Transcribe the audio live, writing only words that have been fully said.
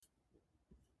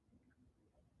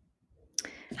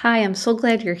Hi, I'm so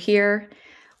glad you're here.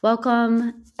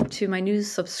 Welcome to my new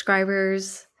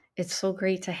subscribers. It's so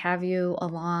great to have you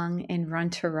along in Run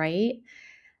to Write.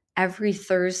 Every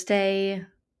Thursday,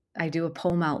 I do a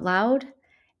poem out loud,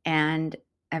 and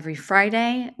every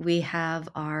Friday, we have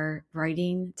our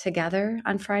writing together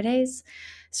on Fridays.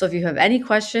 So if you have any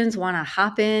questions, want to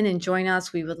hop in and join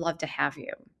us, we would love to have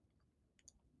you.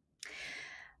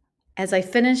 As I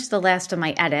finish the last of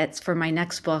my edits for my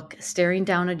next book, Staring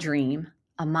Down a Dream,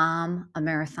 A Mom, a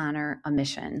Marathoner, a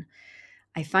Mission,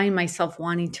 I find myself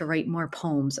wanting to write more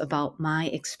poems about my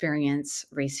experience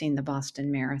racing the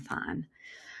Boston Marathon.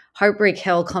 Heartbreak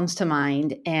Hill comes to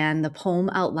mind, and the poem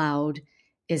out loud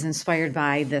is inspired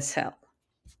by this hill.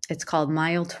 It's called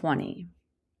Mile 20.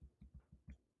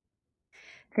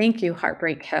 Thank you,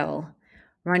 Heartbreak Hill.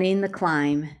 Running the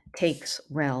climb takes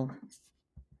will.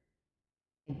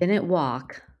 I didn't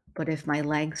walk, but if my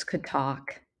legs could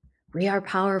talk, we are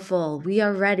powerful, we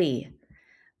are ready.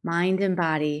 Mind and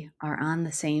body are on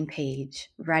the same page,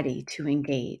 ready to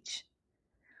engage.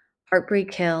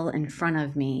 Heartbreak Hill in front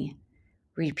of me,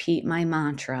 repeat my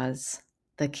mantras,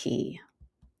 the key.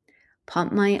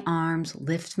 Pump my arms,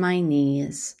 lift my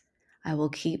knees, I will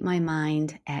keep my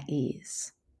mind at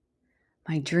ease.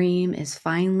 My dream is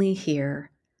finally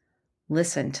here,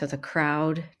 listen to the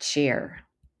crowd cheer.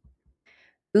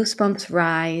 Goosebumps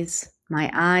rise, my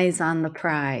eyes on the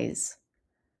prize.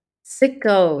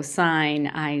 Sicko sign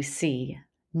I see,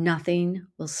 nothing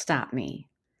will stop me.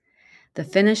 The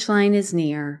finish line is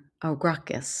near, a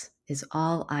ruckus is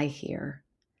all I hear.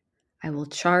 I will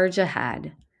charge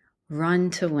ahead, run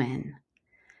to win,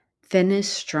 finish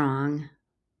strong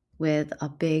with a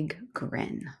big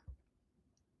grin.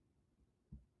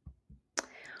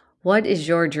 What is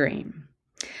your dream?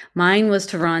 Mine was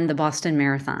to run the Boston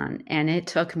Marathon, and it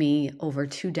took me over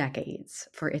 2 decades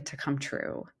for it to come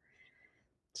true.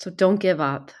 So don't give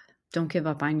up. Don't give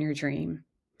up on your dream.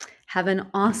 Have an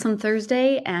awesome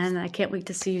Thursday, and I can't wait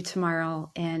to see you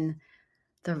tomorrow in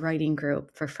the writing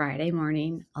group for Friday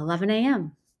morning, 11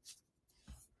 a.m.